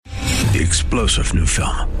The explosive new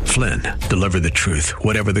film, Flynn, deliver the truth,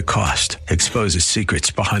 whatever the cost, exposes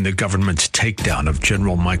secrets behind the government's takedown of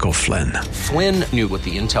General Michael Flynn. Flynn knew what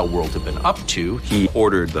the intel world had been up to. He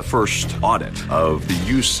ordered the first audit of the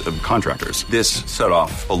use of contractors. This set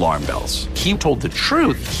off alarm bells. He told the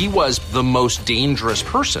truth. He was the most dangerous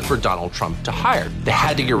person for Donald Trump to hire. They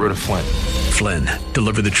had to get rid of Flynn. Flynn,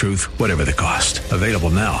 deliver the truth, whatever the cost. Available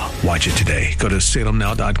now. Watch it today. Go to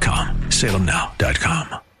salemnow.com.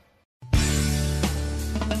 salemnow.com.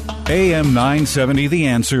 AM 970 The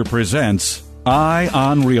Answer presents Eye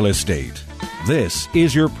on Real Estate. This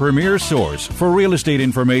is your premier source for real estate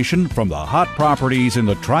information, from the hot properties in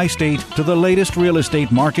the tri-state to the latest real estate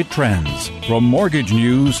market trends. From mortgage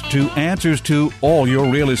news to answers to all your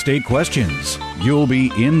real estate questions. You'll be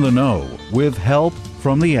in the know with help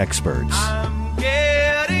from the experts. I'm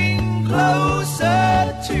getting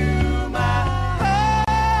closer to my heart.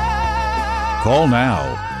 Call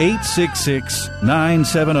now,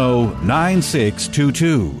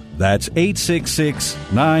 866-970-9622. That's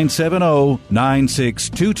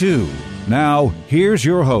 866-970-9622. Now, here's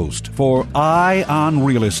your host for Eye on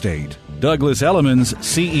Real Estate, Douglas Elliman's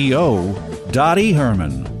CEO, Dottie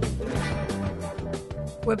Herman.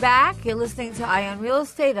 We're back. You're listening to Eye on Real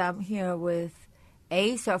Estate. I'm here with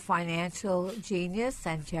Ace, our financial genius,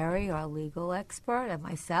 and Jerry, our legal expert, and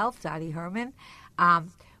myself, Dottie Herman.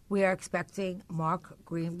 We are expecting David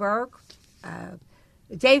Greenberg,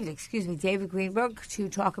 to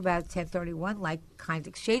talk about 1031, like kind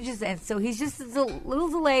exchanges. And so he's just a little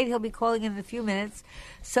delayed. He'll be calling in a few minutes.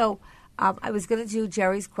 So I was going to do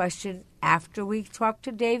Jerry's question after we talk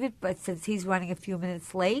to David, but since he's running a few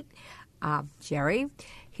minutes late, Jerry,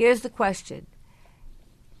 here's the question.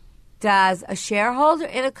 Does a shareholder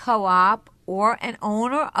in a co-op or an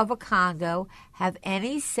owner of a condo have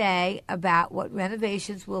any say about what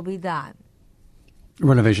renovations will be done?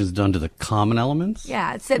 Renovations done to the common elements?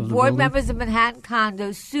 Yeah, it said board members of Manhattan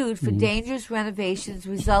condos sued for dangerous renovations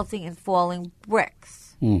resulting in falling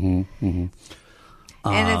bricks. And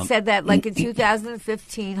it said that, like in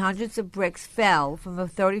 2015, hundreds of bricks fell from the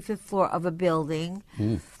 35th floor of a building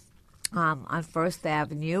on First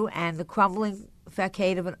Avenue, and the crumbling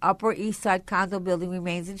facade of an Upper East Side condo building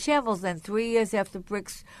remains in shambles. Then 3 years after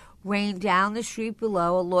bricks rained down the street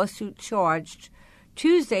below, a lawsuit charged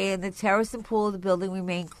Tuesday, and the terrace and pool of the building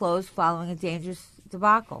remained closed following a dangerous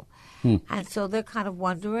debacle. And so they're kind of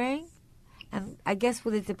wondering, and I guess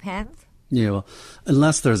would it depend? Yeah, well,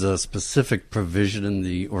 unless there's a specific provision in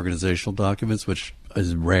the organizational documents, which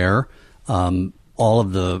is rare, all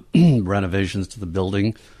of the renovations to the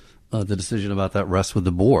building, the decision about that rests with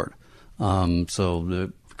the board. So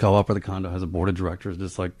the co-op or the condo has a board of directors,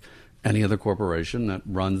 just like any other corporation that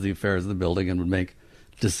runs the affairs of the building and would make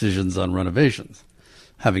decisions on renovations.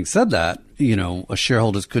 Having said that, a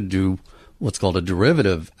shareholders could do what's called a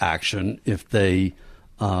derivative action if they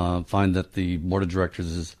find that the board of directors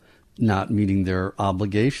is not meeting their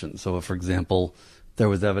obligations. So if, for example, there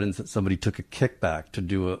was evidence that somebody took a kickback to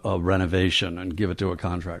do a renovation and give it to a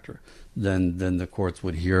contractor, then the courts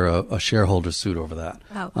would hear a shareholder suit over that.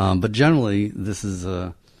 But generally, this is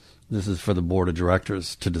for the board of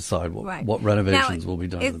directors to decide what renovations will be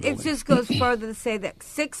done to the building. It just goes further to say that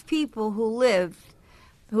 6 people who live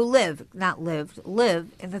in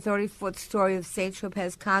the 34th story of St.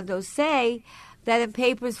 Tropez condos say that in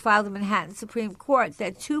papers filed in Manhattan Supreme Court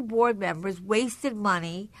that 2 board members wasted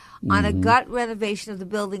money on a gut renovation of the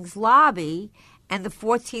building's lobby and the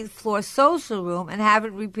 14th floor social room and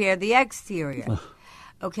haven't repaired the exterior.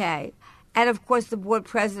 Okay. And, of course, the board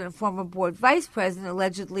president and former board vice president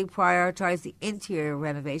allegedly prioritized the interior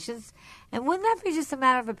renovations. And wouldn't that be just a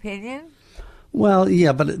matter of opinion? Well,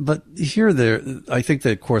 yeah, but I think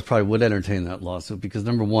the courts probably would entertain that lawsuit because,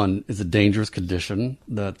 number one, it's a dangerous condition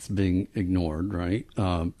that's being ignored, right?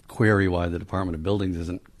 Query why the Department of Buildings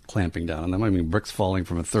isn't clamping down on them. I mean, bricks falling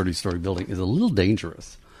from a 30-story building is a little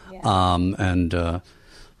dangerous. Yeah.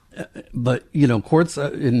 But, courts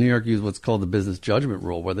in New York use what's called the business judgment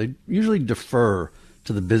rule, where they usually defer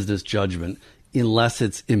to the business judgment unless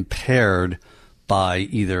it's impaired by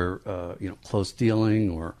either, close dealing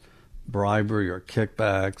or bribery or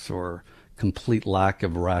kickbacks or complete lack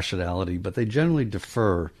of rationality. But they generally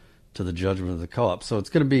defer to the judgment of the co-op. So it's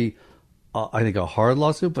going to be, I think, a hard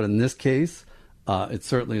lawsuit. But in this case, it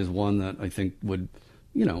certainly is one that I think would,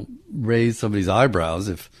 raise somebody's eyebrows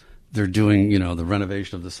if they're doing, the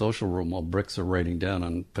renovation of the social room while bricks are raining down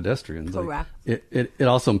on pedestrians. Correct. It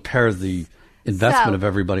also impairs the investment of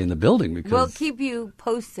everybody in the building. Because we'll keep you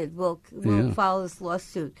posted. We'll follow this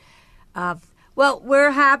lawsuit. Well, Well, we're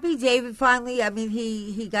happy. David finally,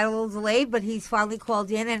 he got a little delayed, but he's finally called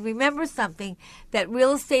in. And remember something, that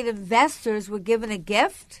real estate investors were given a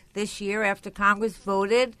gift this year after Congress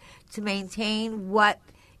voted to maintain what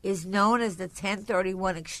is known as the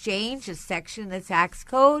 1031 exchange, a section in the tax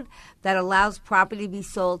code that allows property to be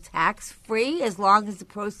sold tax-free as long as the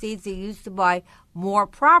proceeds are used to buy more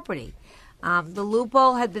property. The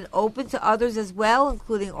loophole had been open to others as well,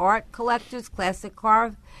 including art collectors, classic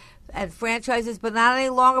car and franchises, but not any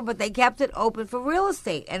longer, but they kept it open for real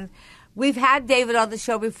estate. And we've had David on the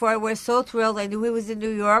show before. We're so thrilled. I knew he was in New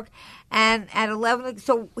York. And at 11,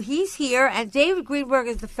 so he's here. And David Greenberg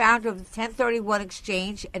is the founder of the 1031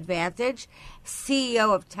 Exchange Advantage,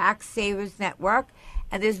 CEO of Tax Savers Network.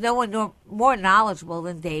 And there's no one more knowledgeable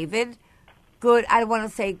than David. I want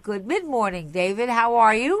to say good mid-morning, David. How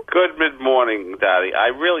are you? Good mid-morning, Dottie. I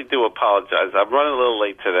really do apologize. I'm running a little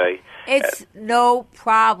late today. It's no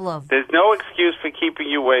problem. There's no excuse for keeping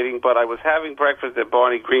you waiting, but I was having breakfast at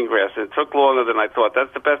Barney Greengrass, and it took longer than I thought.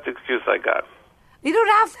 That's the best excuse I got. You don't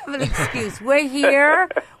have to have an excuse. We're here.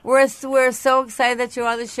 We're so excited that you're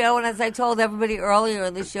on the show, and as I told everybody earlier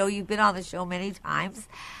in the show, you've been on the show many times.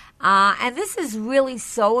 And this is really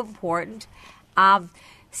so important. And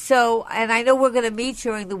I know we're going to meet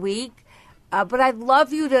during the week, but I'd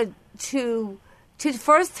love you to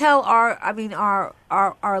first tell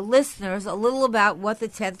our listeners a little about what the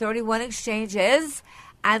 1031 exchange is,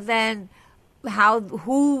 and then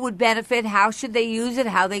who would benefit, how should they use it,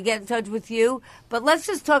 how they get in touch with you. But let's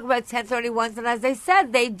just talk about 1031s, and as I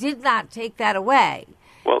said, they did not take that away.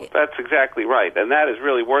 Well, that's exactly right, and that is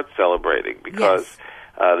really worth celebrating because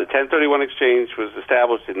the 1031 exchange was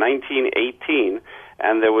established in 1918,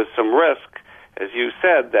 and there was some risk, as you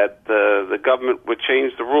said, that the government would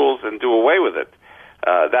change the rules and do away with it.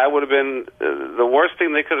 That would have been the worst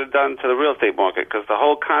thing they could have done to the real estate market, because the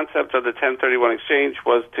whole concept of the 1031 exchange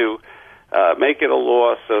was to make it a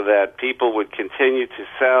law so that people would continue to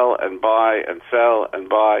sell and buy and sell and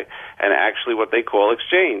buy, and actually what they call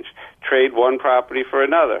exchange, trade one property for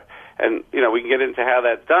another. And, we can get into how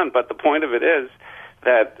that's done, but the point of it is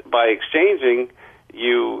that by exchanging,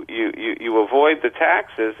 you avoid the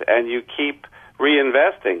taxes and you keep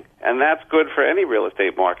reinvesting, and that's good for any real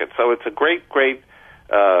estate market. So it's a great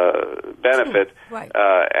benefit, right.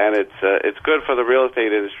 And it's good for the real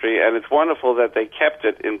estate industry, and it's wonderful that they kept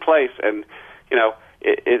it in place. And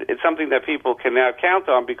it's something that people can now count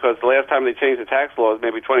on, because the last time they changed the tax laws,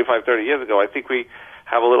 maybe 25, 30 years ago, I think we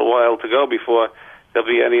have a little while to go before there'll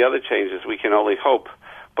be any other changes. We can only hope.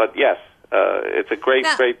 But yes, it's a great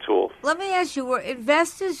tool. Let me ask you: were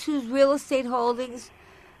investors whose real estate holdings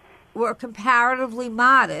were comparatively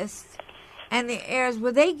modest, and the heirs,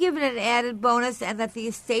 were they given an added bonus, and that the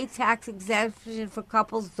estate tax exemption for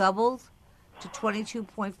couples doubled to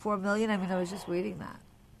 $22.4 million? I was just reading that.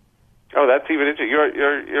 Oh, that's even interesting.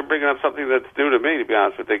 You're bringing up something that's new to me, to be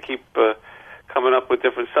honest with you. They keep coming up with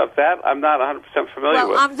different stuff. That I'm not 100% familiar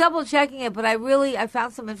with. Well, I'm double checking it, but I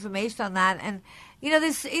found some information on that, and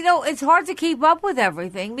it's hard to keep up with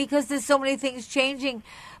everything because there's so many things changing.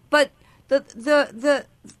 But the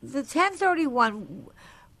 1031,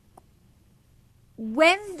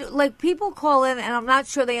 when people call in, and I'm not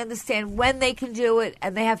sure they understand when they can do it,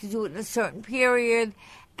 and they have to do it in a certain period,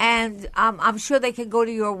 and I'm sure they can go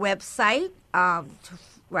to your website,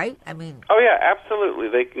 right? Oh yeah, absolutely.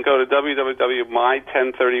 They can go to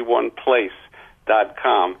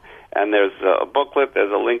www.my1031place.com. And there's a booklet,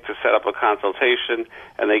 there's a link to set up a consultation,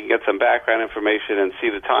 and they can get some background information and see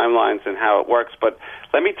the timelines and how it works. But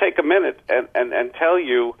let me take a minute and tell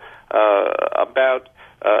you about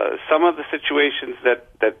some of the situations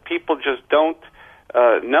that people just don't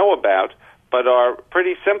know about, but are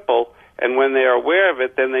pretty simple. And when they are aware of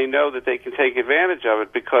it, then they know that they can take advantage of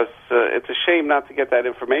it, because it's a shame not to get that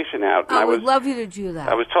information out. I would love you to do that.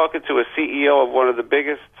 I was talking to a CEO of one of the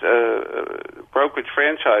biggest brokerage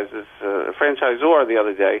franchisor the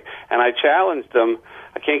other day, and I challenged him.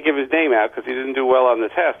 I can't give his name out because he didn't do well on the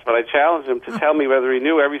test, but I challenged him to tell me whether he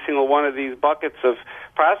knew every single one of these buckets of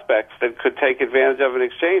prospects that could take advantage of an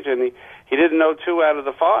exchange, and he didn't know 2 out of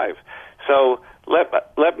the 5. So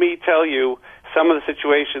let me tell you some of the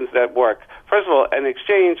situations that work. First of all, an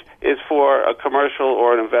exchange is for a commercial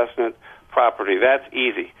or an investment property. That's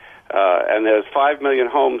easy. And there's 5 million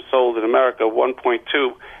homes sold in America.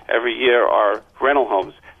 1.2 every year are rental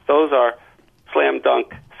homes. Those are slam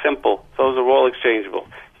dunk, simple. Those are all exchangeable.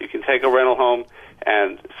 You can take a rental home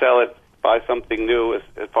and sell it, buy something new as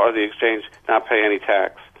part of the exchange, not pay any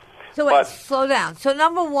tax. So wait, slow down. So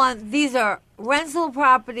number one, these are rental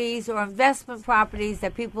properties or investment properties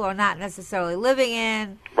that people are not necessarily living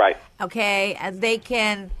in. Right. Okay, and they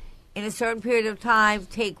can in a certain period of time,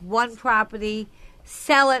 take one property,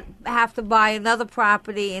 sell it, have to buy another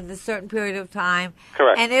property in a certain period of time.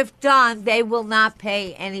 Correct. And if done, they will not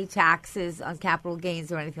pay any taxes on capital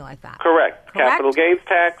gains or anything like that. Correct. Capital gains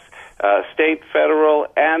tax, state, federal,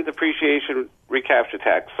 and depreciation recapture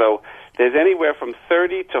tax. So there's anywhere from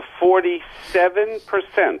 30 to 47%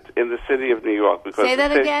 in the city of New York. Because Say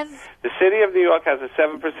that again? The city of New York has a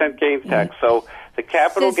 7% gains tax. So the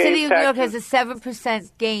capital The city gains of New tax York has a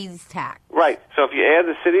 7% gains tax. Right. So if you add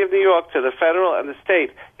the city of New York to the federal and the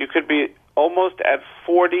state, you could be almost at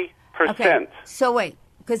 40%. Okay. So wait,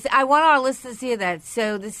 because I want our listeners to hear that.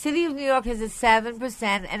 So the city of New York has a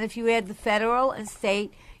 7%, and if you add the federal and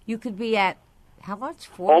state, you could be at how much?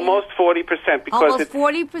 40? Almost 40%. Because almost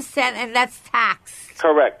 40%, and that's taxed.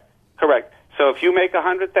 Correct. So if you make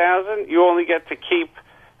 $100,000, you only get to keep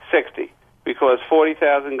 60 because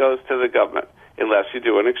 $40,000 goes to the government unless you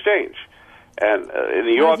do an exchange. And in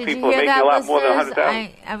New York, people are making a lot more than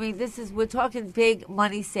 $100,000. I mean, we're talking big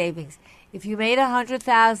money savings. If you made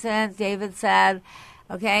 $100,000, David said,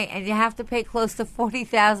 okay, and you have to pay close to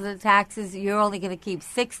 $40,000 in taxes, you're only going to keep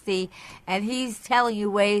 60, and he's telling you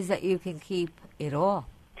ways that you can keep it all.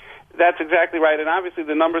 That's exactly right, and obviously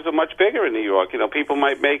the numbers are much bigger in New York. You know, people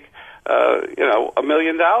might make, $1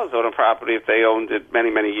 million on a property if they owned it many,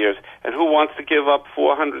 many years, and who wants to give up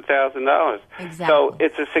 $400,000? Exactly. So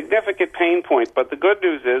it's a significant pain point, but the good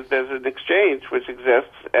news is there's an exchange which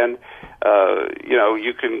exists, and,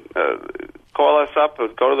 you can call us up or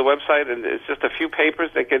go to the website, and it's just a few papers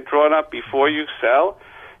that get drawn up before you sell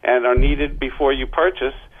and are needed before you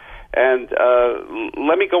purchase. And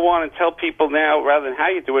let me go on and tell people now, rather than how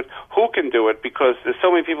you do it, who can do it, because there's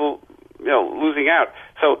so many people, losing out.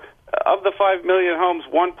 So of the 5 million homes,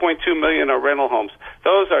 1.2 million are rental homes.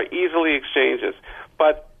 Those are easily exchanges.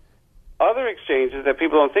 But other exchanges that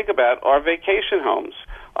people don't think about are vacation homes.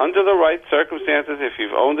 Under the right circumstances, if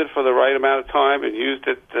you've owned it for the right amount of time and used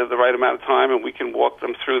it the right amount of time, and we can walk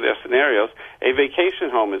them through their scenarios, a vacation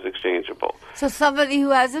home is exchangeable. So somebody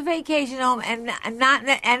who has a vacation home and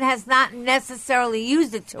has not necessarily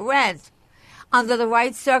used it to rent, under the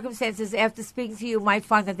right circumstances, after speaking to you, might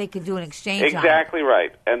find that they could do an exchange. Exactly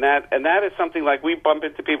right, and that is something like we bump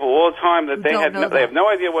into people all the time that they have no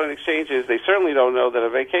idea what an exchange is. They certainly don't know that a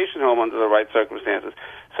vacation home under the right circumstances.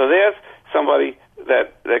 So there's somebody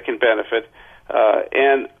that can benefit,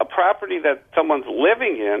 and a property that someone's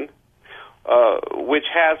living in, which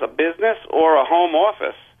has a business or a home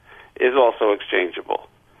office, is also exchangeable.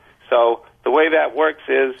 So the way that works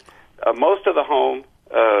is most of the home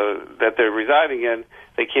that they're residing in,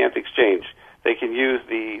 they can't exchange. They can use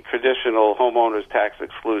the traditional homeowner's tax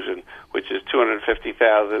exclusion, which is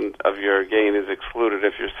 $250,000 of your gain is excluded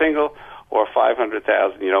if you're single, or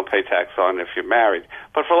 $500,000 you don't pay tax on if you're married.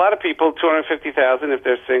 But for a lot of people, $250,000 if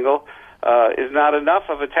they're single is not enough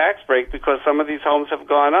of a tax break, because some of these homes have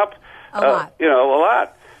gone up a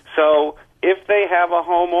lot. So if they have a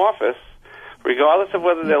home office, regardless of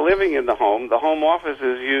whether they're living in the home office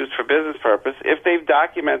is used for business purpose. If they've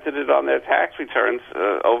documented it on their tax returns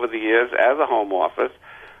over the years as a home office,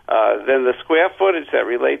 then the square footage that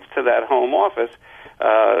relates to that home office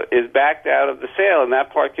is backed out of the sale, and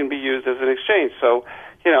that part can be used as an exchange. So,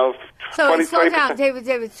 So slow down,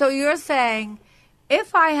 David. So you're saying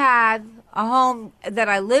if I had a home that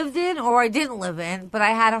I lived in or I didn't live in, but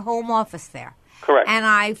I had a home office there. Correct. And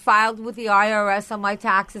I filed with the IRS on my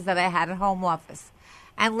taxes that I had a home office.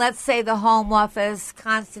 And let's say the home office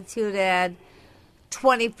constituted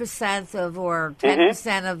 20% of or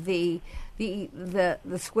 10% of the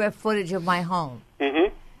square footage of my home.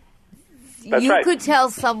 That's you right. could tell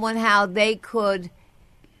someone how they could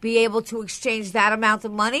be able to exchange that amount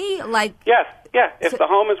of money? Yes. If the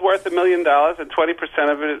home is worth $1 million and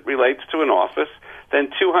 20% of it relates to an office, then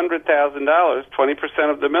 $200,000,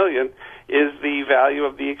 20% of the million, is the value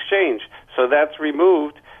of the exchange. So that's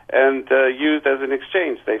removed and used as an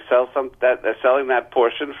exchange. They sell they're selling that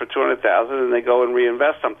portion for $200,000, and they go and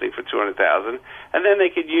reinvest something for $200,000, and then they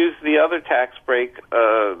could use the other tax break,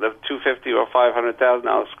 the $250,000 or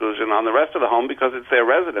 $500,000 exclusion on the rest of the home because it's their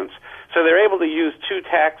residence. So they're able to use two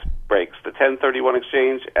tax breaks, the 1031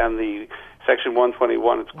 exchange and the Section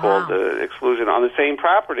 121, it's called exclusion, on the same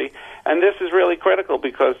property. And this is really critical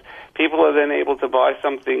because people are then able to buy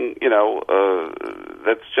something,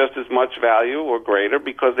 that's just as much value or greater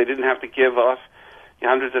because they didn't have to give off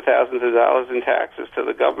hundreds of thousands of dollars in taxes to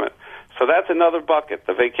the government. So that's another bucket,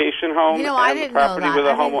 the vacation home and the property with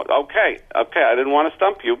a home. Okay, I didn't want to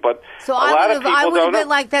stump you, but so a lot of people I would have don't been know.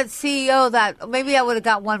 like that CEO that maybe I would have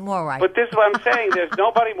got one more right. But this is what I'm saying. There's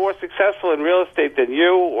nobody more successful in real estate than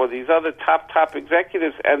you or these other top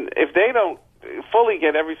executives. And if they don't fully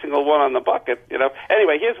get every single one on the bucket.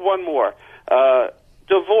 Anyway, here's one more.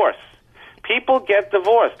 Divorce. People get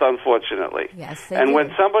divorced, unfortunately. Yes, they and do.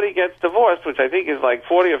 when somebody gets divorced, which I think is like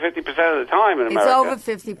 40 or 50% of the time in America. It's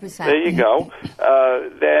over 50%. There you go.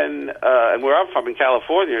 Then, and where I'm from in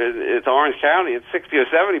California, it's Orange County. It's 60 or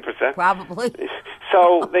 70%. Probably.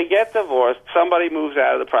 So they get divorced. Somebody moves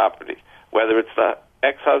out of the property, whether it's the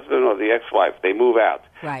ex-husband or the ex-wife. They move out.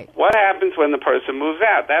 Right. What happens when the person moves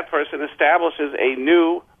out? That person establishes a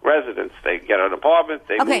new residence. They get an apartment.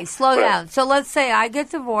 Slow down. So let's say I get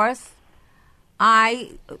divorced.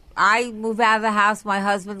 I move out of the house. My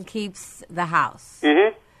husband keeps the house.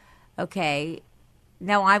 Mm-hmm. Okay.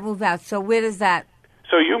 Now I move out. So where does that...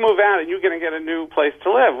 So you move out and you're going to get a new place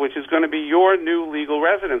to live, which is going to be your new legal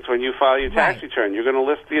residence when you file your tax return. You're going to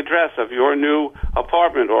list the address of your new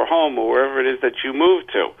apartment or home or wherever it is that you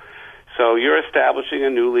moved to. So you're establishing a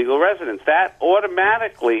new legal residence. That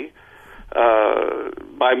automatically,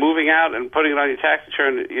 by moving out and putting it on your tax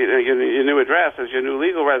return, your new address as your new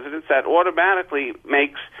legal residence, that automatically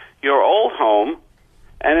makes your old home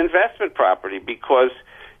an investment property because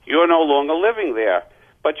you're no longer living there.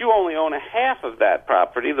 But you only own a half of that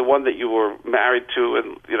property, the one that you were married to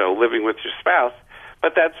and, living with your spouse.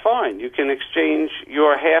 But that's fine. You can exchange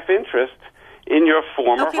your half interest in your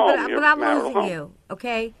former home. But I'm losing you,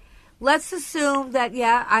 okay? Let's assume that,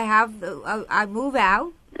 I move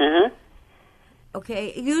out. Mm-hmm.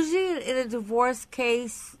 Okay, usually in a divorce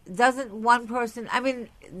case, doesn't one person,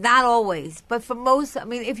 not always, but for most,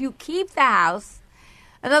 if you keep the house,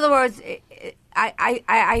 in other words,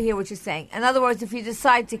 I hear what you're saying. In other words, if you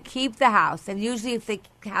decide to keep the house, and usually if the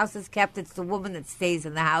house is kept, it's the woman that stays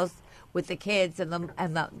in the house with the kids and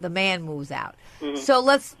the man moves out. Mm-hmm. So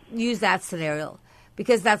let's use that scenario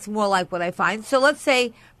because that's more like what I find. So let's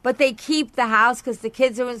say, but they keep the house because the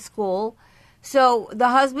kids are in school. So the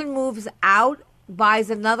husband moves out,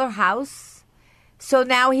 buys another house. So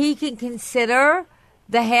now he can consider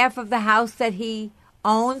the half of the house that he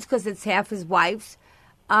owns because it's half his wife's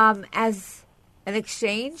as an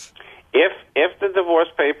exchange? If the divorce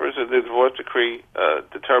papers or the divorce decree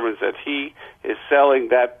determines that he is selling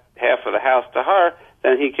that half of the house to her,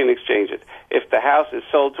 then he can exchange it. If the house is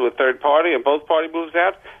sold to a third party and both parties moves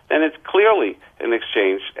out, then it's clearly an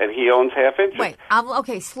exchange and he owns half interest. Wait,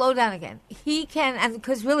 okay, slow down again. He can, and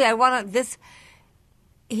because really I want to,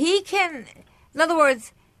 he can, in other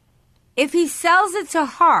words, if he sells it to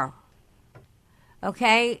her,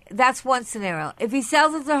 okay, that's one scenario. If he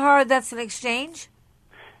sells it to her, that's an exchange?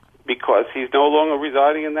 Because he's no longer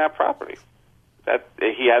residing in that property. That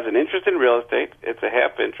he has an interest in real estate. It's a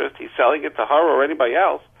half interest. He's selling it to her or anybody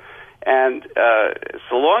else. And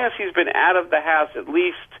so long as he's been out of the house at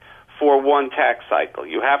least for one tax cycle,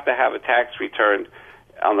 you have to have a tax return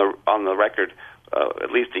on the record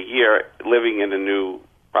at least a year living in a new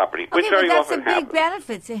property, which very often happens. That's a big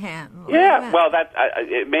benefit to him. Yeah, well,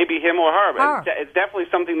 it may be him or her. But it's definitely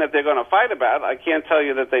something that they're going to fight about. I can't tell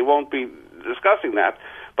you that they won't be discussing that,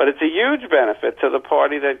 but it's a huge benefit to the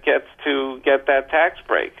party that gets to get that tax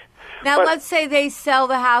break. Now, let's say they sell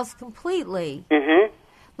the house completely. Mm-hmm.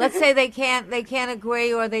 Let's say they can't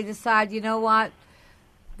agree, or they decide, you know what,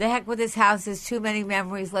 the heck with this house, there's too many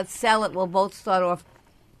memories. Let's sell it. We'll both start off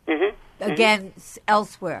again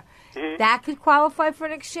elsewhere. Mm-hmm. That could qualify for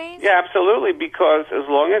an exchange? Yeah, absolutely, because as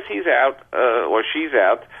long as he's out or she's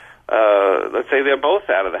out, let's say they're both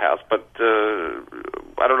out of the house, but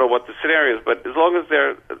I don't know what the scenario is, but as long as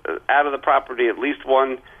they're out of the property, at least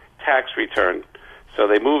one tax return. So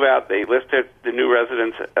they move out, they list the new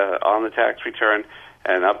residence on the tax return,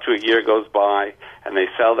 and up to a year goes by, and they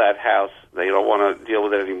sell that house. They don't want to deal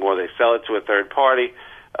with it anymore. They sell it to a third party.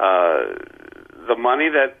 The money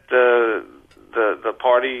that the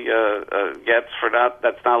party gets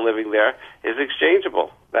that's not living there is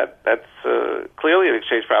exchangeable. That's clearly an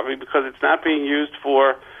exchange property because it's not being used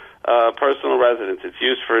for personal residence. It's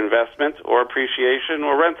used for investment or appreciation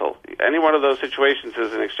or rental. Any one of those situations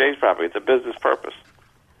is an exchange property. It's a business purpose.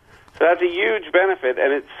 So that's a huge benefit,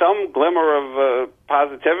 and it's some glimmer of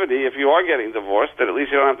positivity if you are getting divorced, that at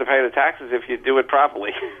least you don't have to pay the taxes if you do it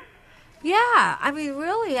properly. Yeah,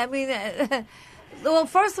 really. Well,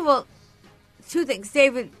 first of all, two things.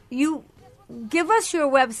 David, you give us your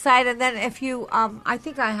website, and then if you, I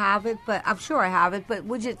think I have it, but I'm sure I have it, but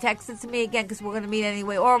would you text it to me again because we're going to meet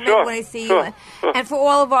anyway, or maybe when I see you. And for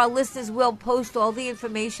all of our listeners, we'll post all the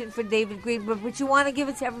information for David Greenberg, but you want to give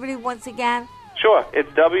it to everybody once again? Sure. It's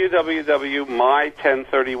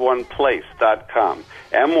www.my1031place.com.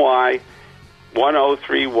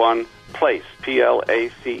 My1031place,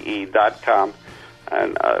 place.com.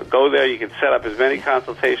 And go there. You can set up as many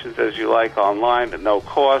consultations as you like online at no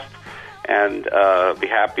cost. and be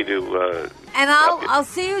happy to. And I'll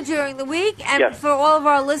see you during the week. And Yes. for all of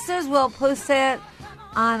our listeners, we'll post it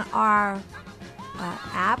on our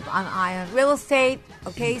app on Ion Real Estate.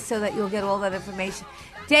 Okay, so that you'll get all that information.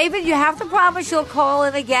 David, you have to promise you'll call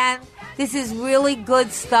in again. This is really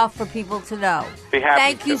good stuff for people to know. Be happy.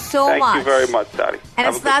 Thank you so Thank much. you very much, Dottie. And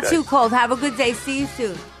Have it's a good not day. too cold. Have a good day. See you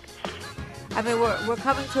soon. I mean, we're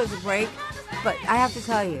coming towards a break, but I have to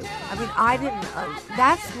tell you, I mean, I didn't.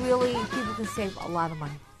 That's really, people can save a lot of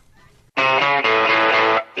money.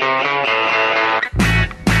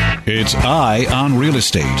 It's Eye on Real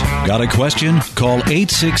Estate. Got a question? Call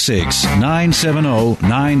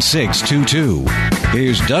 866-970-9622.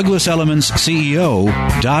 Here's Douglas Elliman's CEO,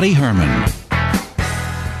 Dottie Herman.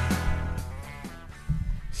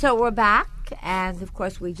 So we're back, and of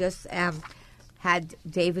course, we just had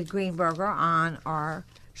David Greenberger on our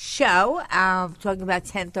show talking about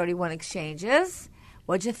 1031 exchanges.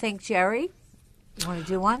 What'd you think, Jerry? You want to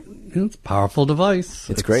do one? It's a powerful device.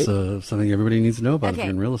 It's great. Something everybody needs to know about if you're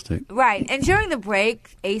in real estate. Right. And during the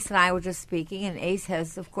break, Ace and I were just speaking, and Ace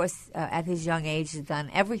has, of course, at his young age, has done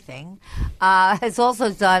everything. Has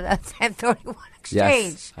also done a 1031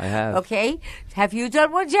 exchange. Yes, I have. Okay. Have you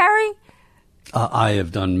done one, Jerry? I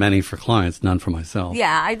have done many for clients, none for myself.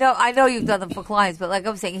 Yeah, I know you've done them for clients, but like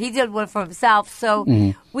I'm saying, he did one for himself. So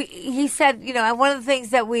he said, and one of the things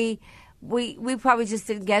that we probably just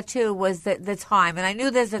didn't get to was the time. And I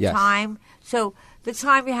knew there's a time. So the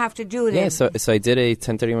time you have to do it in. Yeah, so I did a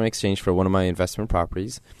 1031 exchange for one of my investment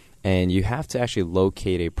properties, and you have to actually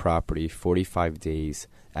locate a property 45 days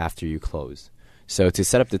after you close. So to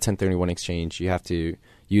set up the 1031 exchange, you have to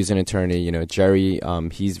use an attorney. Jerry,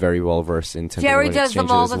 he's very well versed in 1031 Jerry does exchanges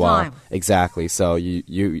them all as the well. time. Exactly. So you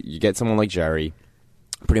get someone like Jerry.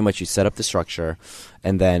 Pretty much you set up the structure,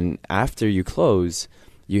 and then after you close,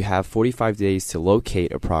 you have 45 days to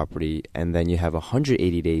locate a property, and then you have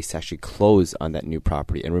 180 days to actually close on that new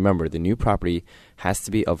property. And remember, the new property has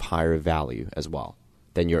to be of higher value as well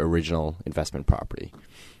than your original investment property.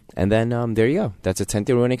 And then there you go. That's a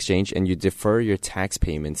 1031 exchange, and you defer your tax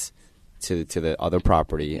payments to the other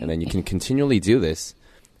property, and then you can continually do this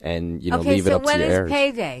and leave it up to your heirs. Okay, so when is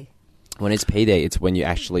payday? When it's payday, it's when you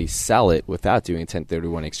actually sell it without doing a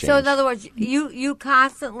 1031 exchange. So in other words, you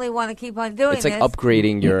constantly want to keep on doing it's like this.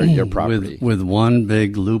 upgrading your property. With one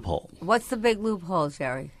big loophole. What's the big loophole,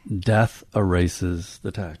 Jerry? Death erases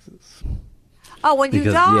the taxes. Oh, when you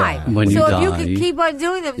Because, die. yeah, when you so if die, you can keep on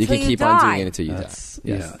doing them you until can keep die. on doing it until you die. Yes.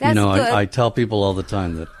 That's good. I I tell people all the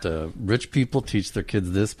time that rich people teach their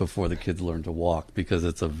kids this before the kids learn to walk, because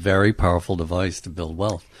it's a very powerful device to build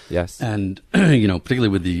wealth. Yes. And, particularly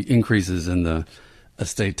with the increases in the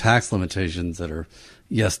estate tax limitations that are,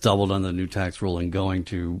 doubled on the new tax rule and going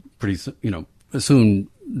to soon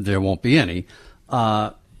there won't be any,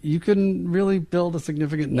 you can really build a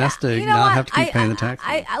significant nest egg, not have to keep paying the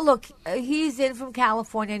taxes. Look, he's in from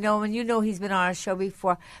California, I know, and he's been on our show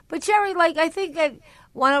before. But Jerry, I think that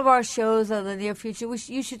one of our shows in the near future,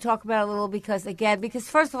 you should talk about it a little because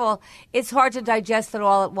first of all, it's hard to digest it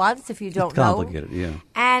all at once if you don't know. It's complicated, yeah.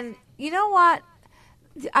 And you know what?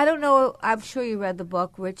 I don't know. I'm sure you read the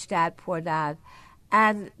book, Rich Dad, Poor Dad.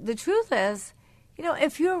 And the truth is,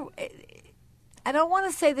 if you're... I don't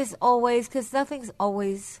want to say this always because nothing's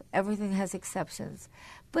always, everything has exceptions.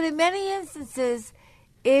 But in many instances,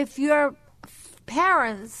 if your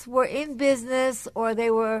parents were in business or they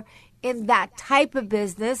were in that type of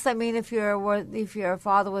business, I mean, if your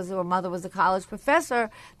father was or mother was a college professor,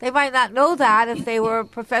 they might not know that if they were a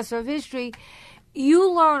professor of history.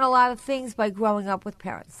 You learn a lot of things by growing up with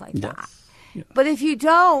parents like that. Yeah. But if you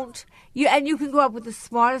don't, you can grow up with the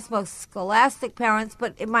smartest, most scholastic parents,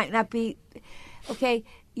 but it might not be... Okay,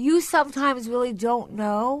 you sometimes really don't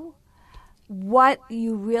know what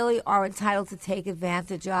you really are entitled to take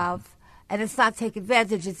advantage of. And it's not take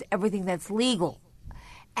advantage, it's everything that's legal.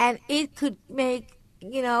 And it could make,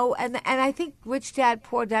 and I think Rich Dad,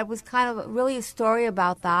 Poor Dad was kind of really a story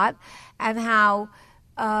about that and how,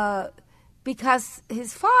 because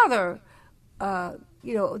his father,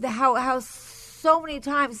 how so many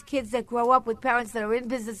times kids that grow up with parents that are in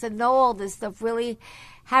business and know all this stuff really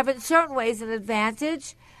have in certain ways an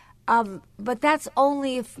advantage, but that's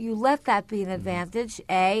only if you let that be an advantage,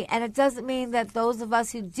 and it doesn't mean that those of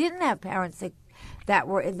us who didn't have parents that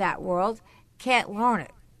were in that world can't learn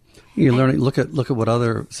it. You learn it. Look at what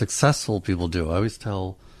other successful people do. I always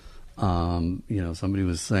tell, somebody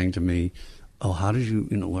was saying to me, "Oh, how did you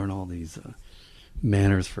learn all these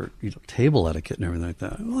manners for table etiquette and everything like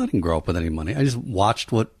that?" Well, I didn't grow up with any money. I just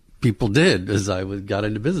watched what people did as I got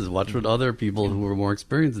into business. Watch what other people who were more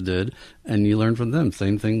experienced did, and you learn from them.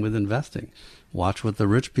 Same thing with investing. Watch what the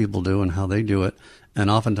rich people do and how they do it, and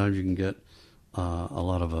oftentimes you can get a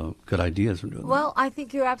lot of good ideas from doing that. Well, I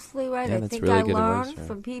think you're absolutely right. Yeah, I that's think really I good learn advice, right?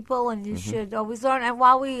 from people, and you should always learn. And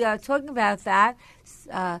while we are talking about that,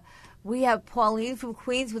 we have Pauline from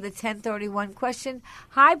Queens with a 1031 question.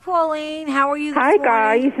 Hi, Pauline. How are you this Hi,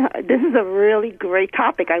 morning? guys. This is a really great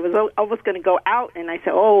topic. I was almost going to go out, and I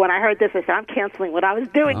said, when I heard this, I said, I'm canceling what I was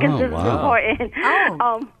doing because this is important.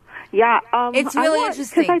 Oh. It's really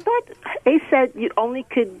interesting. Because I thought they said you only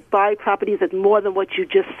could buy properties at more than what you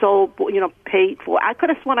just sold, paid for. I could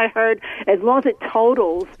have sworn I heard as long as it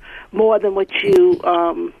totals more than what you,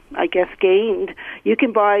 I guess, gained, you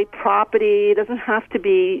can buy property. It doesn't have to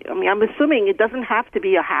be, I'm assuming it doesn't have to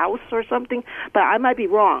be a house or something, but I might be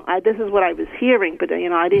wrong. This is what I was hearing, but,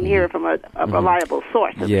 I didn't hear it from a reliable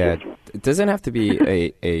source. Yeah, it doesn't have to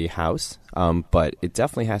be a house, but it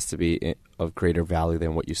definitely has to be of greater value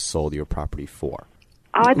than what you sold your property for.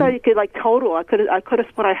 I thought you could total. I could have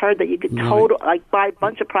sworn I heard that you could total, buy a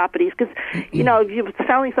bunch of properties because if you're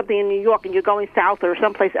selling something in New York and you're going south or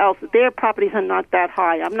someplace else, their properties are not that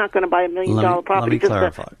high. I'm not going to buy $1 million property.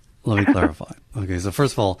 Let me clarify. Okay, so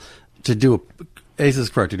first of all, Ace is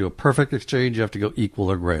correct. To do a perfect exchange, you have to go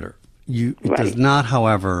equal or greater. It does not,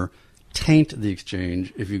 however, taint the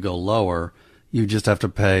exchange if you go lower. You just have to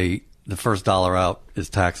pay. The first dollar out is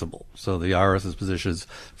taxable. So the IRS's position is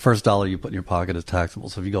first dollar you put in your pocket is taxable.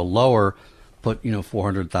 So if you go lower, put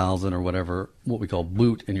 $400,000 or whatever, what we call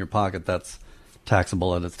boot in your pocket, that's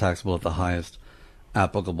taxable, and it's taxable at the highest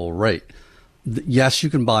applicable rate. Yes, you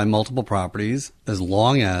can buy multiple properties as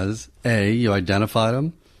long as A, you identify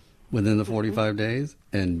them within the 45 days,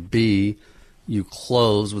 and B, you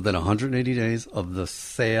close within 180 days of the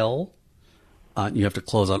sale. You have to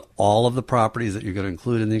close on all of the properties that you're going to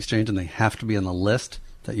include in the exchange, and they have to be on the list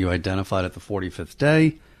that you identified at the 45th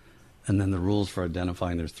day. And then the rules for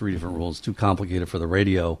identifying, there's 3 different rules. Too complicated for the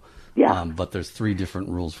radio, but there's 3 different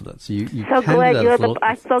rules for that. So I'm so glad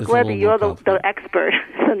that you're the expert.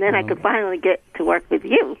 So then I could finally get to work with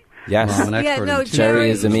you. Yes. Well, I'm an expert Jerry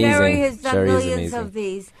is amazing. Jerry has done millions of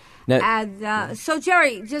these. And so,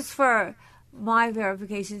 Jerry, just for my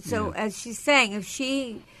verification, as she's saying, if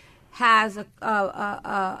she has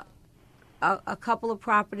a couple of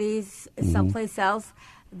properties someplace else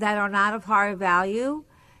that are not of higher value,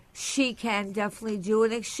 she can definitely do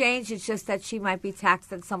an exchange. It's just that she might be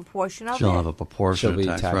taxed on some portion of it. She'll have a proportionate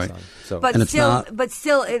tax, right? But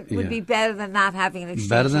still, it would be better than not having an exchange.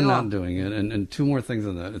 Better than not doing it. And 2 more things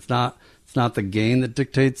on that. It's not the gain that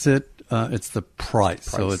dictates it. It's the price.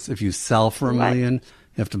 So it's if you sell for $1 million, you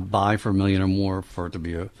have to buy for $1 million or more for it to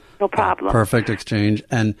be a perfect exchange.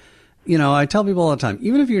 And I tell people all the time,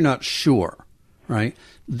 even if you're not sure, right?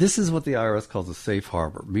 This is what the IRS calls a safe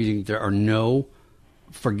harbor, meaning there are no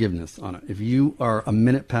forgiveness on it. If you are a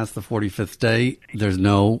minute past the 45th day, there's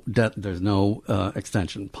no debt, there's no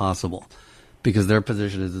extension possible, because their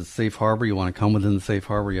position is a safe harbor. You want to come within the safe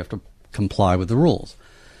harbor, you have to comply with the rules.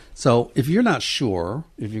 So if you're not sure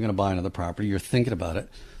if you're going to buy another property, you're thinking about it,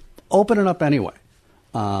 open it up anyway,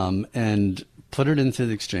 and put it into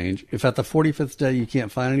the exchange. If at the 45th day you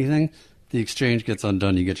can't find anything, the exchange gets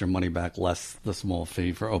undone. You get your money back less the small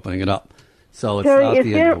fee for opening it up. So it's not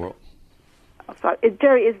the end of the world.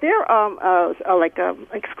 Jerry, is there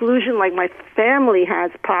exclusion? Like my family has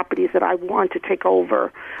properties that I want to take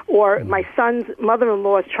over, or my son's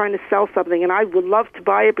mother-in-law is trying to sell something, and I would love to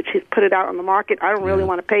buy it, but she's put it out on the market. I don't really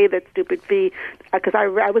want to pay that stupid fee because I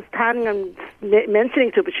was planning on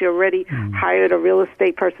mentioning to her, but she already hired a real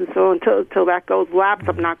estate person. So until that goes lapse,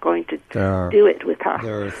 I'm not going to do it with her.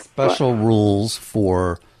 There are special rules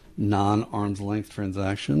for non-arm's length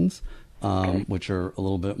transactions. Which are a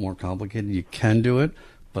little bit more complicated. You can do it,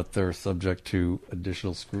 but they're subject to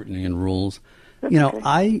additional scrutiny and rules.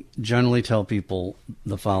 I generally tell people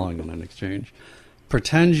the following on an exchange.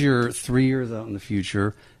 Pretend you're 3 years out in the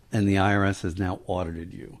future and the IRS has now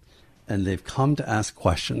audited you, and they've come to ask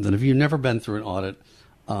questions. And if you've never been through an audit,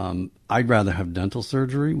 I'd rather have dental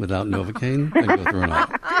surgery without Novocaine than go through an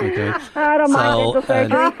audit. Okay? I don't mind dental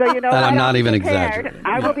surgery, so and I'm not even exaggerating.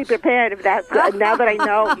 I will be prepared if that's now that I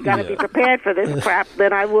know you got to be prepared for this crap.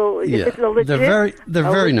 Then I will. If it's a legit, they're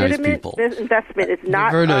very nice people. This investment is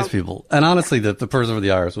not very nice people. And honestly, the person for the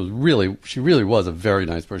IRS she really was a very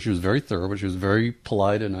nice person. She was very thorough, but she was very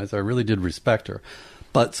polite and nice. I really did respect her.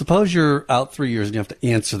 But suppose you're out 3 years and you have to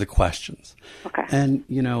answer the questions. Okay. And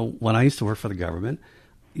when I used to work for the government,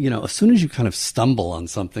 as soon as you kind of stumble on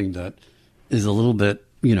something that is a little bit,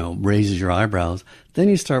 raises your eyebrows, then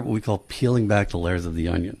you start what we call peeling back the layers of the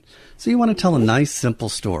onion. So you want to tell a nice, simple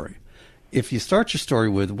story. If you start your story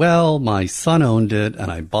with, well, my son owned it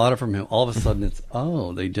and I bought it from him, all of a sudden it's,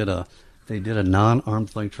 they did a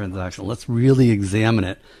non-arm's length transaction. Let's really examine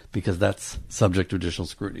it because that's subject to additional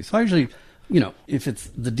scrutiny. So I usually, if it's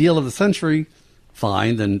the deal of the century,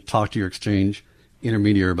 fine, then talk to your exchange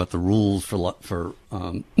intermediary about the rules for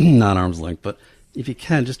non-arm's length. But if you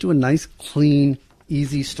can, just do a nice, clean,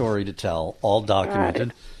 easy story to tell, all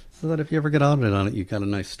documented, so that if you ever get audited on it, you've got a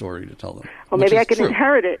nice story to tell them. Well, maybe I can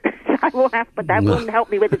inherit it. I won't have, but that wouldn't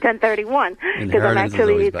help me with the 1031 because I'm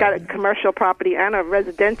actually got a commercial property and a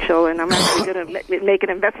residential, and I'm actually going to make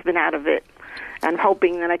an investment out of it. I'm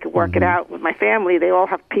hoping that I could work it out with my family. They all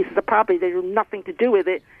have pieces of property. They have nothing to do with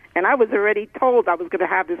it, and I was already told I was going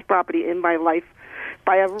to have this property in my life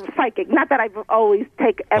by a psychic. Not that I always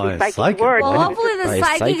take every psychic word. Well, hopefully the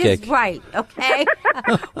psychic is right, okay?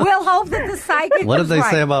 We'll hope that the psychic What did they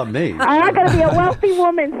say about me? I'm going to be a wealthy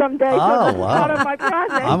woman someday. Oh, wow. Part of my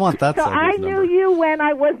process. I want that So I knew you when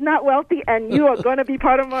I was not wealthy, and you are going to be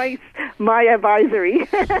part of my advisory.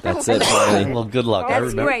 That's it, Bonnie. Well, good luck.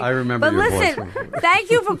 That's great. I remember but your listen, voice. thank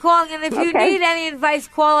you for calling, and if you need any advice,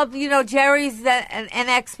 call up. Jerry's an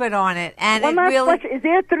expert on it. And One last question. Is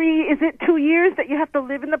it 2 years that you have to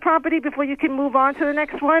live in the property before you can move on to the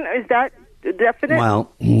next one? Is that definite? Well,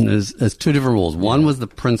 there's two different rules. One was the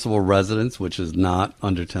principal residence, which is not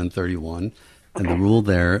under 1031. And the rule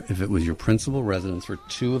there, if it was your principal residence for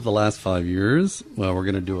 2 of the last 5 years, well, we're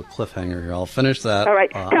going to do a cliffhanger here. I'll finish that. All right.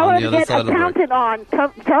 Tell on her the to other get side of the break. accountant on.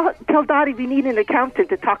 Tell Dottie we need an accountant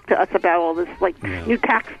to talk to us about all this new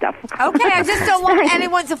tax stuff. Okay, I just don't want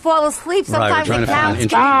anyone to fall asleep. Sometimes Right, the accounts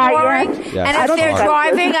get boring. Yeah. And if they're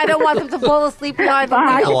driving, I don't want them to fall asleep behind the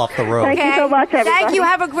Bye. wheel. Go off the road. Thank you so much, everybody. Thank you.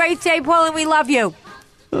 Have a great day, Pauline. We love you.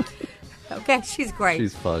 Okay, she's great.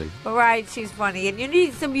 She's funny. All right, she's funny. And you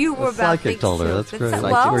need some humor The about psychic things, told her. too. That's great.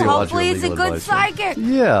 Well, Where you watch hopefully your it's a legal good advice. psychic.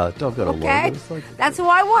 Yeah, don't go to Okay? Lord. Psychic. That's where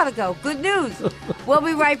I want to go. Good news. We'll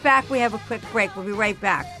be right back. We have a quick break. We'll be right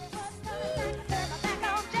back.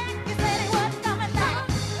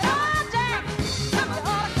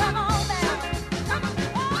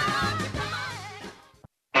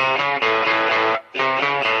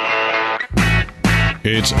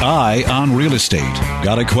 It's Eye on Real Estate.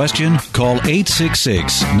 Got a question? Call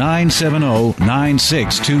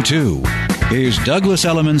 866-970-9622. Here's Douglas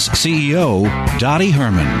Elliman's CEO, Dottie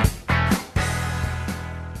Herman.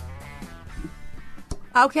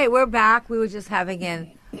 Okay, we're back. We were just having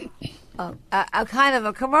a kind of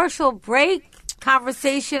a commercial break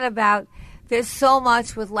conversation about there's so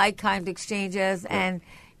much with like-kind exchanges, and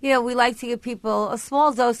we like to give people a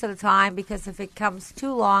small dose at a time because if it comes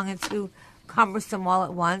too long and too cumbersome all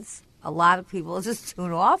at once, a lot of people will just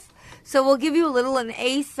tune off. So we'll give you a little, and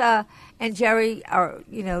Ace and Jerry are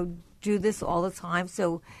do this all the time.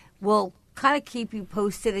 So we'll kind of keep you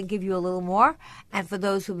posted and give you a little more. And for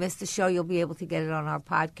those who missed the show, you'll be able to get it on our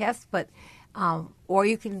podcast. But or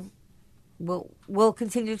you can, we'll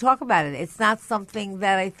continue to talk about it. It's not something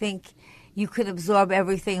that I think you could absorb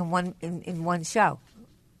everything in one show.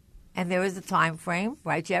 And there is a time frame,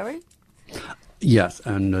 right, Jerry? Yes,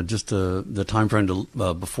 and just the time frame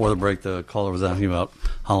before the break, the caller was asking about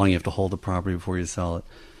how long you have to hold the property before you sell it.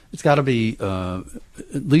 It's got to be at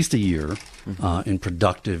least a year in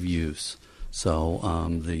productive use. So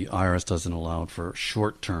the IRS doesn't allow for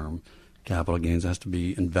short-term capital gains. It has to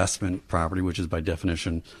be investment property, which is by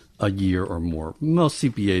definition a year or more. Most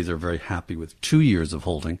CPAs are very happy with 2 years of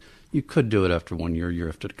holding. You could do it after 1 year. You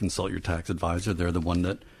have to consult your tax advisor. They're the one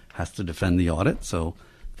that has to defend the audit, so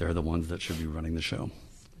they're the ones that should be running the show.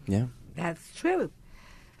 Yeah. That's true.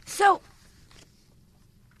 So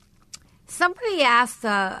somebody asked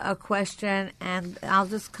a question, and I'll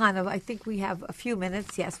just I think we have a few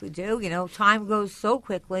minutes. Yes, we do. Time goes so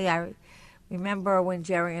quickly. I remember when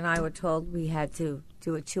Jerry and I were told we had to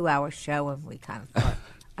do a 2-hour show, and we kind of thought,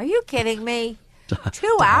 are you kidding me?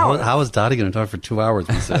 2 hours? How is Dottie going to talk for 2 hours,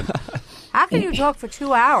 we said? How can you talk for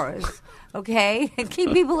 2 hours, okay, and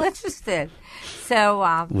keep people interested?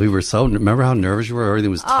 So we were remember how nervous you were?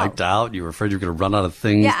 Everything was typed out. You were afraid you were going to run out of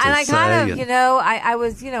things to say. Yeah, and I kind of, I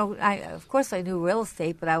was, of course I knew real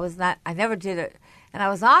estate, but I never did it. And I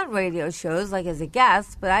was on radio shows, like as a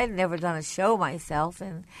guest, but I had never done a show myself.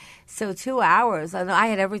 And so 2 hours, I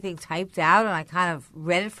had everything typed out, and I kind of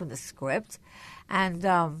read it from the script. And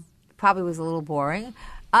probably was a little boring.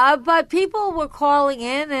 But people were calling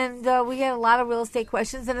in, and we had a lot of real estate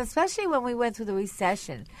questions, and especially when we went through the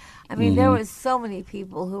recession. I mean, there was so many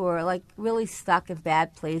people who were like really stuck in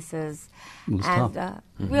bad places, and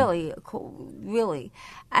really,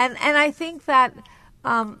 and I think that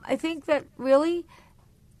really,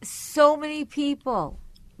 so many people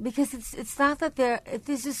because it's not that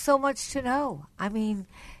there's just so much to know. I mean,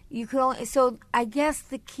 you could only, so I guess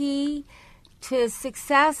the key to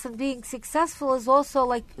success and being successful is also,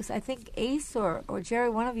 like I think Ace or Jerry,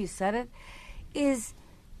 one of you said it, is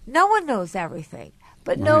no one knows everything,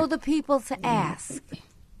 but know the people to ask.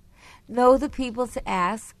 Know the people to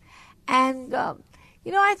ask. And,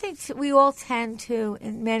 I think we all tend to,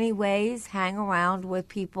 in many ways, hang around with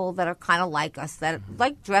people that are kind of like us, that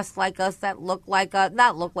like dress like us, that look like us,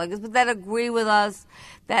 not look like us, but that agree with us,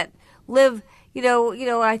 that live,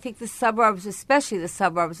 I think the suburbs, especially the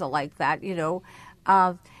suburbs, are like that,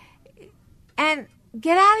 and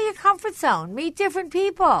get out of your comfort zone, meet different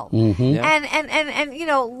people, and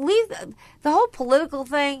leave the whole political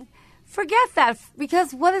thing. Forget that,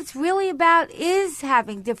 because what it's really about is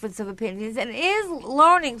having difference of opinions and is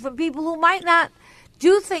learning from people who might not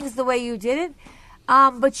do things the way you did it,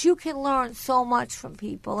 but you can learn so much from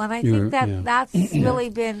people. And I think that's really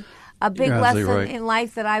been a big lesson in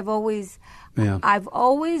life that I've always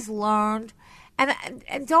learned.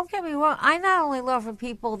 And don't get me wrong, I not only learn from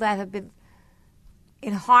people that have been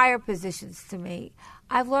in higher positions to me,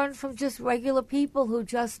 I've learned from just regular people who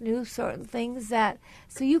just knew certain things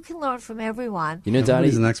so you can learn from everyone.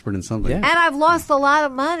 Dottie's an expert in something. Yeah. And I've lost a lot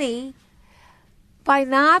of money by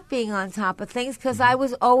not being on top of things because I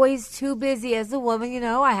was always too busy as a woman.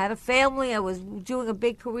 I had a family. I was doing a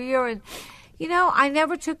big career. And, I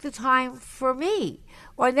never took the time for me.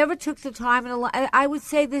 Or I never took the time. I would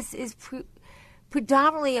say this is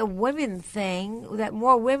predominantly a women thing, that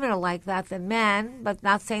more women are like that than men, but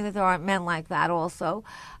not saying that there aren't men like that also,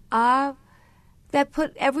 that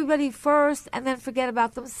put everybody first and then forget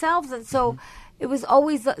about themselves. And so it was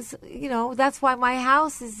always, that's why my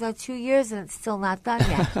house is 2 years and it's still not done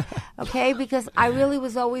yet, okay? Because I really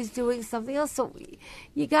was always doing something else. So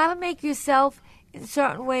you got to make yourself, in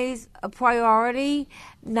certain ways, a priority,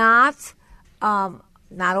 not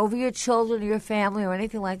over your children or your family or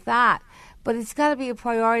anything like that. But it's got to be a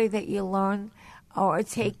priority that you learn or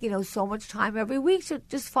take, so much time every week to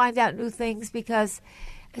just find out new things, because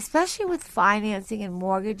especially with financing and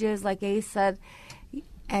mortgages, like Ace said,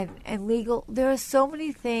 and legal, there are so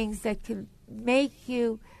many things that can make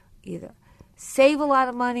you either save a lot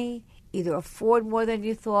of money, either afford more than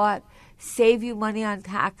you thought, save you money on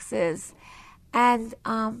taxes. And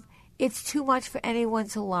it's too much for anyone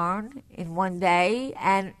to learn in one day,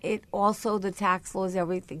 and it also, the tax laws,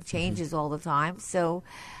 everything changes all the time. So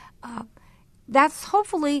that's,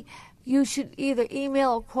 hopefully you should either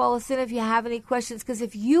email or call us in if you have any questions, because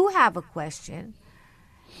if you have a question,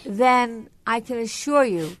 then I can assure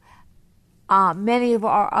you many of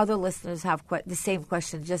our other listeners have the same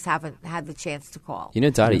question, just haven't had the chance to call.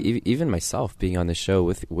 Dottie, even myself being on the show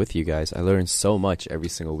with you guys, I learn so much every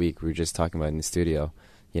single week. We were just talking about in the studio.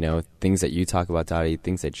 Things that you talk about, Dottie,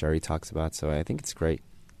 things that Jerry talks about. So I think it's great.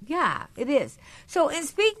 Yeah, it is. So in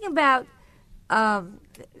speaking about,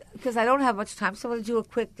 because I don't have much time, so I'm going to do a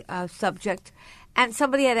quick subject. And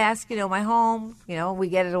somebody had asked, my home, we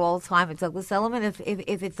get it all the time at Douglas Elliman.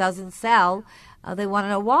 If it doesn't sell, they want to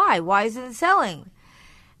know why. Why isn't it selling?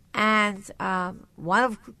 And one,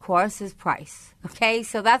 of course, is price. Okay,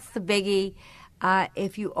 so that's the biggie.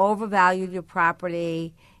 If you overvalued your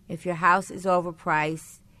property, if your house is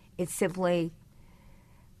overpriced, it's simply,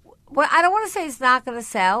 well, I don't want to say it's not going to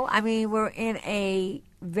sell. I mean, we're in a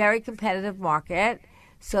very competitive market,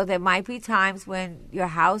 so there might be times when your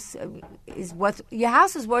house is worth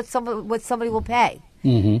what somebody will pay.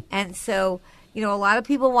 Mm-hmm. And so, a lot of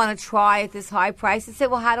people want to try at this high price and say,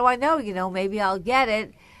 well, how do I know? Maybe I'll get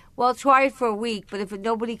it. Well, try it for a week, but if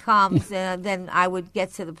nobody comes, then I would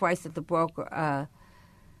get to the price that the broker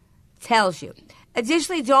tells you.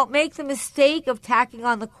 Additionally, don't make the mistake of tacking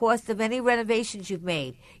on the cost of any renovations you've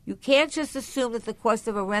made. You can't just assume that the cost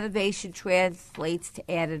of a renovation translates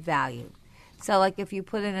to added value. So, like if you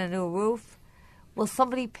put in a new roof, will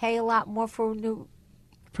somebody pay a lot more for a new?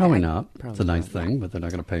 Probably not. It's a nice thing, but they're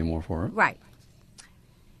not going to pay more for it. Right.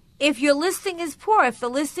 If your listing is poor, if the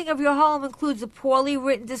listing of your home includes a poorly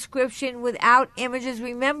written description without images,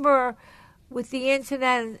 remember, with the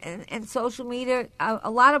internet and social media,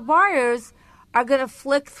 a lot of buyers are going to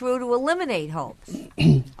flick through to eliminate homes.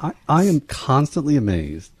 I am constantly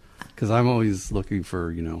amazed, because I'm always looking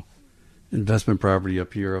for, investment property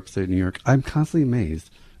up here, upstate New York. I'm constantly amazed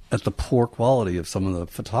at the poor quality of some of the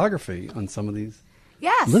photography on some of these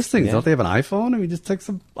listings. Yeah. Don't they have an iPhone? I mean, just take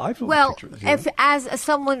some iPhone pictures. Well, as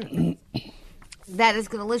someone that is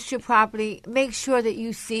going to list your property, make sure that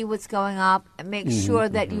you see what's going up and make sure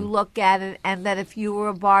that you look at it, and that if you were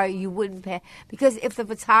a buyer, you wouldn't pay. Because if the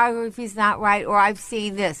photography is not right, or I've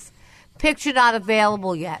seen this, picture not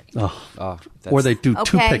available yet. Or they do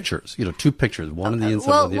two Okay. pictures. 2 pictures, one on the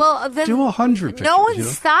inside. Then do 100 pictures. No one's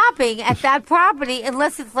stopping at that property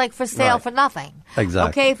unless it's like for sale Right. for nothing. Exactly.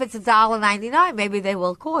 Okay, if it's $1.99, maybe they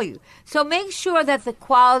will call you. So make sure that the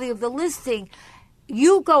quality of the listing.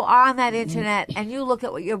 You go on that internet and you look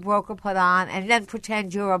at what your broker put on, and then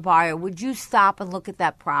pretend you're a buyer. Would you stop and look at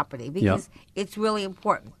that property because it's really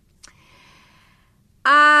important?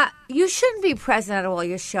 You shouldn't be present at all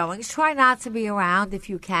your showings. Try not to be around if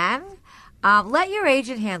you can. Let your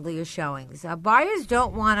agent handle your showings. Buyers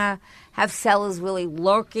don't want to have sellers really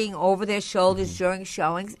lurking over their shoulders during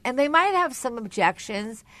showings, and they might have some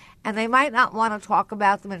objections, and they might not want to talk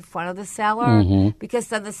about them in front of the seller because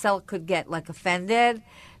then the seller could get offended.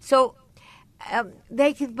 So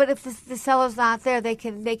they can, but if the seller's not there, they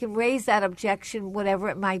can raise that objection, whatever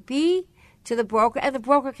it might be, to the broker, and the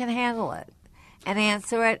broker can handle it and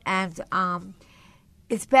answer it. And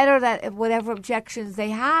it's better that if whatever objections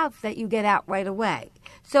they have, that you get out right away.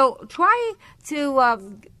 So try to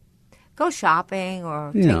go shopping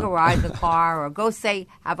or take a ride in the car or go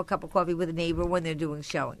have a cup of coffee with a neighbor when they're doing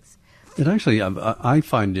showings. It actually, I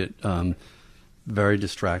find it very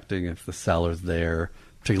distracting if the seller's there,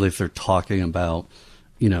 particularly if they're talking about,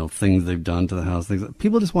 things they've done to the house.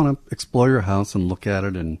 People just want to explore your house and look at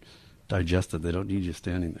it and digest it. They don't need you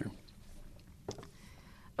standing there.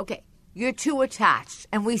 Okay, you're too attached,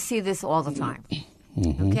 and we see this all the time.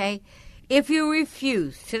 Okay? If you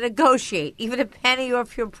refuse to negotiate even a penny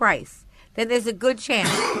off your price, then there's a good chance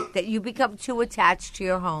that you become too attached to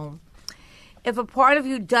your home. If a part of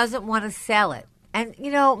you doesn't want to sell it, and,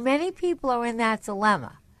 many people are in that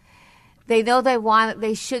dilemma. They know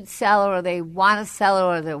they should sell it, or they want to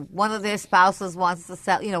sell it, or one of their spouses wants to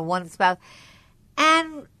sell, one spouse.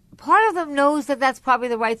 And part of them knows that that's probably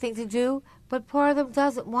the right thing to do, but part of them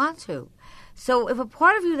doesn't want to. So if a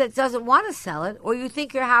part of you that doesn't want to sell it, or you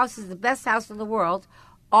think your house is the best house in the world,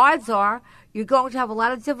 odds are you're going to have a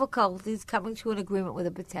lot of difficulties coming to an agreement with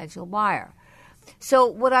a potential buyer. So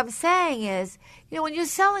what I'm saying is, when you're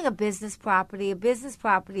selling a business property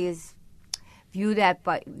is viewed at,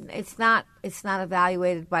 but it's not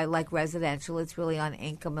evaluated by like residential. It's really on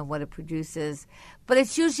income and what it produces. But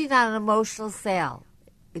it's usually not an emotional sale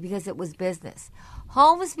because it was business.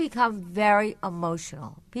 Homes become very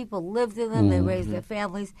emotional. People lived in them, they raised their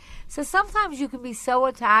families. So sometimes you can be so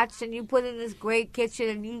attached, and you put in this great kitchen,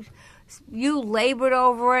 and you labored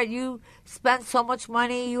over it, you spent so much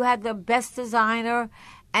money, you had the best designer,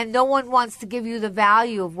 and no one wants to give you the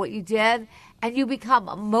value of what you did, and you become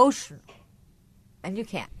emotional. And you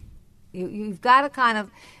can't. You've got to kind of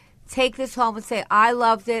take this home and say, I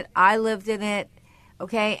loved it, I lived in it.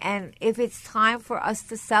 Okay, and if it's time for us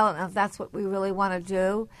to sell it, and if that's what we really want to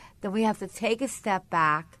do, then we have to take a step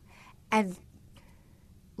back and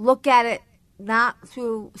look at it not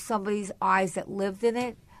through somebody's eyes that lived in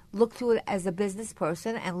it. Look to it as a business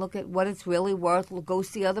person and look at what it's really worth. Go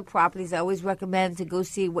see other properties. I always recommend to go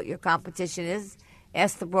see what your competition is.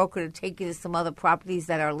 Ask the broker to take you to some other properties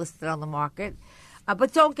that are listed on the market.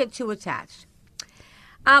 But don't get too attached.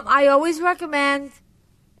 I always recommend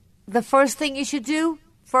the first thing you should do,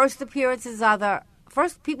 first appearances are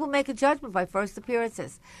first people make a judgment by first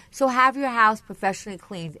appearances. So have your house professionally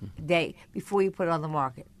cleaned a day before you put it on the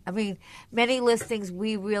market. I mean, many listings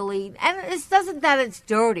we really, and it doesn't that it's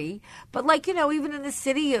dirty, but even in the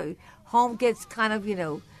city, your home gets kind of,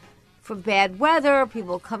 from bad weather,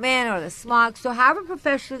 people come in or the smog. So have it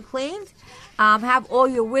professionally cleaned. Have all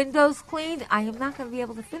your windows cleaned. I am not going to be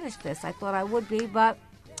able to finish this. I thought I would be, but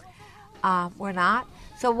we're not.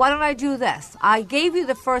 So why don't I do this? I gave you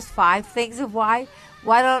the first 5 things of why.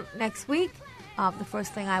 Why don't next week, the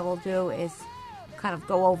first thing I will do is kind of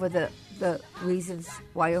go over the reasons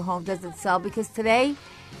why your home doesn't sell. Because today,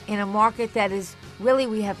 in a market that is really,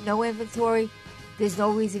 we have no inventory, there's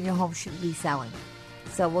no reason your home shouldn't be selling.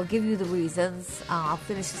 So we'll give you the reasons. I'll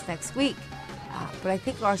finish this next week. But I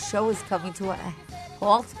think our show is coming to a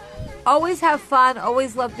halt. Always have fun.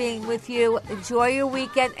 Always love being with you. Enjoy your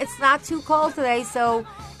weekend. It's not too cold today, so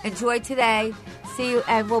enjoy today. See you,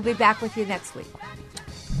 and we'll be back with you next week.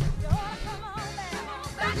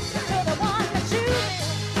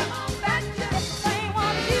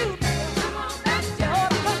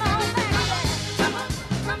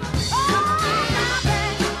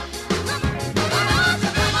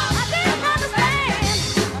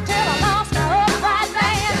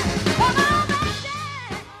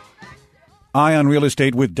 Eye on Real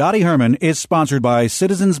Estate with Dottie Herman is sponsored by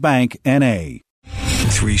Citizens Bank N.A.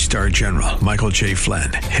 3-star general Michael J.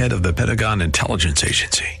 Flynn, head of the Pentagon Intelligence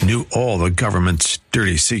Agency, knew all the government's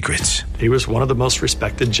dirty secrets. He was one of the most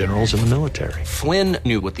respected generals in the military. Flynn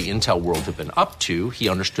knew what the intel world had been up to. He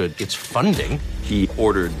understood its funding. He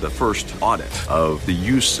ordered the first audit of the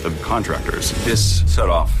use of contractors. This set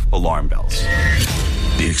off alarm bells.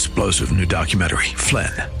 The explosive new documentary,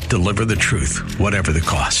 Flynn, Deliver the Truth, Whatever the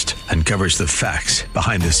Cost, uncovers the facts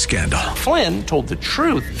behind this scandal. Flynn told the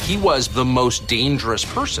truth. He was the most dangerous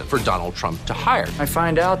person for Donald Trump to hire. I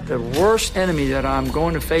find out the worst enemy that I'm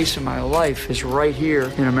going to face in my life is right here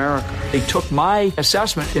in America. They took my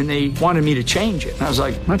assessment and they wanted me to change it. And I was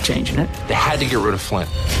like, I'm not changing it. They had to get rid of Flynn.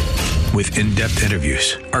 With in-depth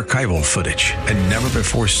interviews, archival footage, and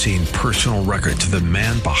never-before-seen personal records of the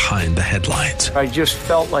man behind the headlines. I just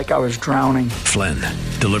felt like I was drowning. Flynn,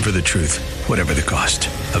 Deliver the Truth, Whatever the Cost.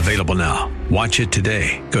 Available now. Watch it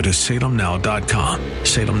today. Go to salemnow.com.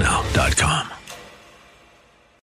 salemnow.com.